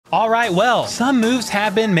All right, well, some moves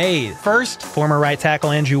have been made. First, former right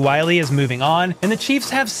tackle Andrew Wylie is moving on, and the Chiefs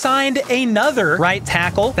have signed another right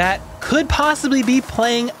tackle that could possibly be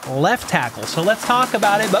playing left tackle. So let's talk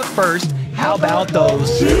about it, but first, how about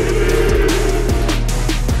those?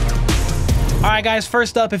 All right, guys,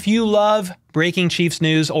 first up, if you love breaking Chiefs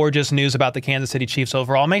news or just news about the Kansas City Chiefs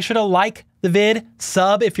overall, make sure to like the vid,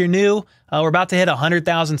 sub if you're new. We're about to hit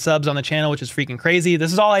 100,000 subs on the channel, which is freaking crazy.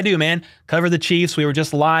 This is all I do, man. Cover the Chiefs. We were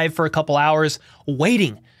just live for a couple hours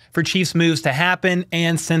waiting for Chiefs moves to happen,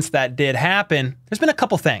 and since that did happen, there's been a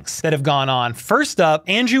couple things that have gone on. First up,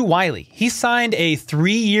 Andrew Wylie. He signed a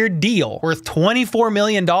 3-year deal worth $24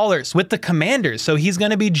 million with the Commanders, so he's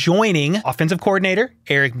going to be joining offensive coordinator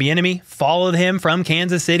Eric Bieniemy. Followed him from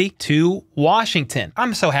Kansas City to Washington.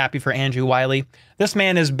 I'm so happy for Andrew Wylie. This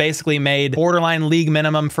man has basically made borderline league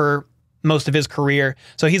minimum for most of his career,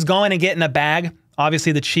 so he's going and getting a bag.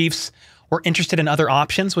 Obviously, the Chiefs were interested in other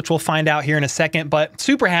options, which we'll find out here in a second, but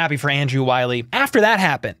super happy for Andrew Wylie. After that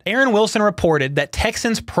happened, Aaron Wilson reported that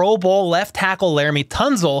Texans Pro Bowl left tackle Laramie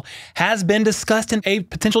Tunsil has been discussed in a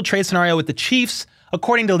potential trade scenario with the Chiefs.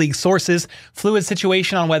 According to league sources, fluid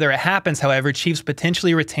situation on whether it happens. However, Chiefs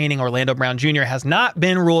potentially retaining Orlando Brown Jr. has not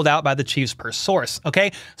been ruled out by the Chiefs per source.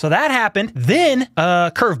 Okay, so that happened. Then,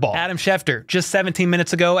 curveball. Adam Schefter, just 17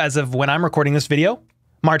 minutes ago, as of when I'm recording this video,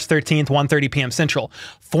 March 13th, 1:30 p.m. Central.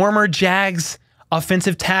 Former Jags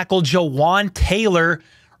offensive tackle Jawaan Taylor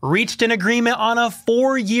reached an agreement on a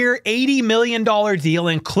 4-year, $80 million deal,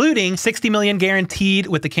 including $60 million guaranteed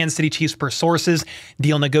with the Kansas City Chiefs per sources.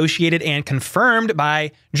 Deal negotiated and confirmed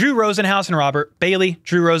by Drew Rosenhaus and Robert Bailey.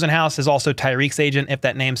 Drew Rosenhaus is also Tyreek's agent, if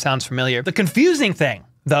that name sounds familiar. The confusing thing,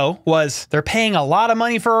 though, was they're paying a lot of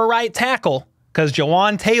money for a right tackle because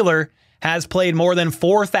Jawaan Taylor has played more than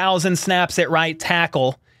 4,000 snaps at right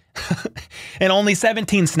tackle and only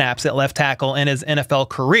 17 snaps at left tackle in his NFL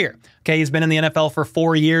career. Okay, he's been in the NFL for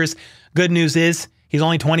 4 years. Good news is he's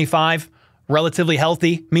only 25, relatively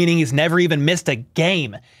healthy, meaning he's never even missed a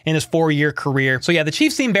game in his 4-year career. So yeah, the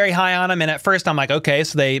Chiefs seem very high on him, and at first I'm like, okay,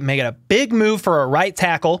 so they make it a big move for a right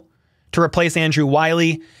tackle to replace Andrew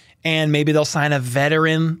Wylie, and maybe they'll sign a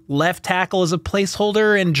veteran left tackle as a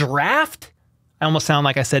placeholder and draft. I almost sound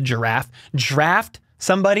like I said giraffe. Draft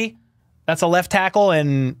somebody that's a left tackle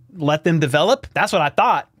and let them develop. That's what I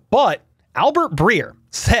thought. But Albert Breer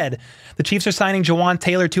said the Chiefs are signing Jawaan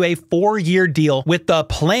Taylor to a 4-year deal with the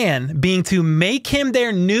plan being to make him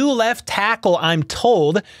their new left tackle, I'm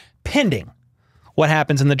told, pending what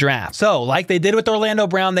happens in the draft. So like they did with Orlando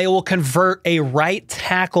Brown, they will convert a right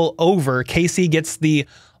tackle over. KC gets the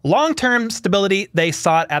long-term stability they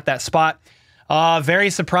sought at that spot. Very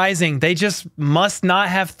surprising. They just must not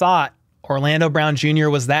have thought Orlando Brown Jr.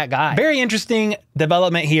 was that guy. Very interesting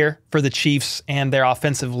development here for the Chiefs and their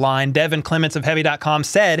offensive line. Devin Clements of Heavy.com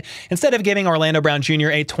said, instead of giving Orlando Brown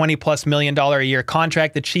Jr. a $20+ million a year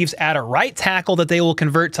contract, the Chiefs add a right tackle that they will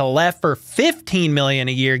convert to left for $15 million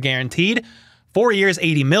a year guaranteed. 4 years,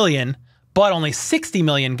 $80 million, but only $60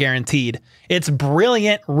 million guaranteed. It's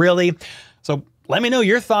brilliant, really. So let me know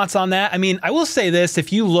your thoughts on that. I mean, I will say this,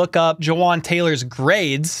 if you look up Jawaan Taylor's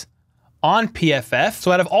grades on PFF,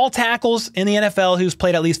 so out of all tackles in the NFL who's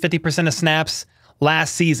played at least 50% of snaps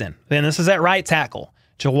last season, then this is at right tackle,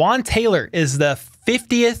 Jawaan Taylor is the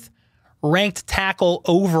 50th ranked tackle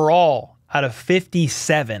overall out of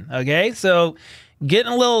 57, okay? So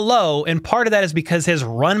getting a little low, and part of that is because his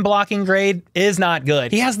run blocking grade is not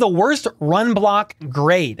good. He has the worst run block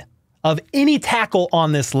grade of any tackle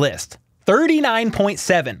on this list.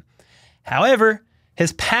 39.7. However,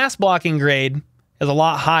 his pass blocking grade is a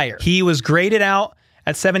lot higher. He was graded out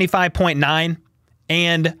at 75.9,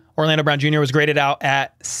 and Orlando Brown Jr. was graded out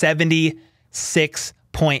at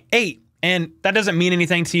 76.8. And that doesn't mean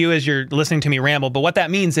anything to you as you're listening to me ramble, but what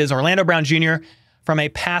that means is Orlando Brown Jr., from a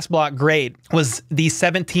pass block grade, was the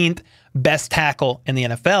 17th best tackle in the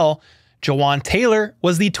NFL. Jawaan Taylor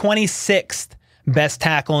was the 26th best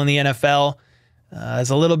tackle in the NFL. Is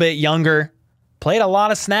a little bit younger, played a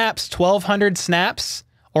lot of snaps, 1,200 snaps.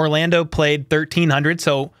 Orlando played 1,300,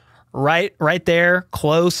 so right there,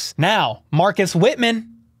 close. Now, Marcus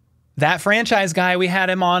Whitman, that franchise guy, we had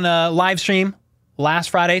him on a live stream last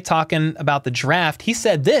Friday talking about the draft. He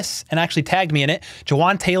said this and actually tagged me in it.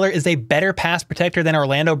 Jawaan Taylor is a better pass protector than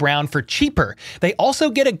Orlando Brown for cheaper. They also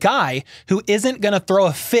get a guy who isn't going to throw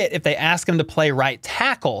a fit if they ask him to play right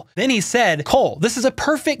tackle. Then he said, Cole, this is a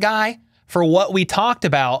perfect guy for what we talked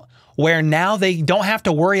about, where now they don't have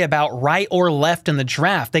to worry about right or left in the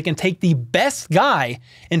draft. They can take the best guy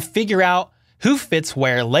and figure out who fits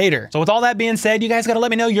where later. So with all that being said, you guys got to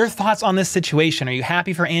let me know your thoughts on this situation. Are you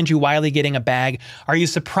happy for Andrew Wylie getting a bag? Are you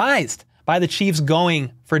surprised by the Chiefs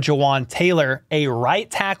going for Jawaan Taylor, a right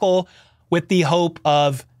tackle, with the hope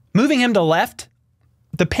of moving him to left,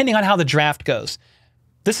 depending on how the draft goes.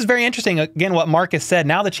 This is very interesting. Again, what Marcus said.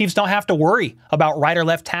 Now the Chiefs don't have to worry about right or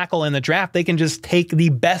left tackle in the draft. They can just take the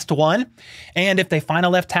best one. And if they find a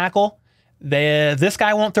left tackle, this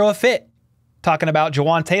guy won't throw a fit. Talking about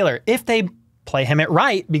Jawaan Taylor. If they play him at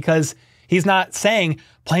right, because he's not saying,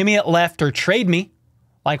 play me at left or trade me,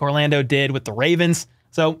 like Orlando did with the Ravens.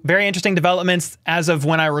 So very interesting developments. As of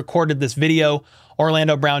when I recorded this video,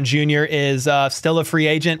 Orlando Brown Jr. is still a free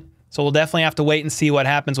agent. So we'll definitely have to wait and see what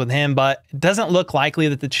happens with him, but it doesn't look likely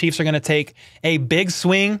that the Chiefs are going to take a big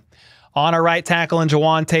swing on a right tackle in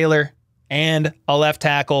Jawaan Taylor and a left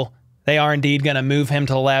tackle. They are indeed going to move him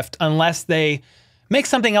to the left unless they make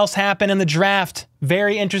something else happen in the draft.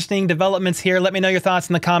 Very interesting developments here. Let me know your thoughts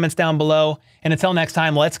in the comments down below. And until next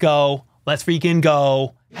time, let's go. Let's freaking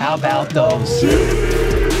go. How about those?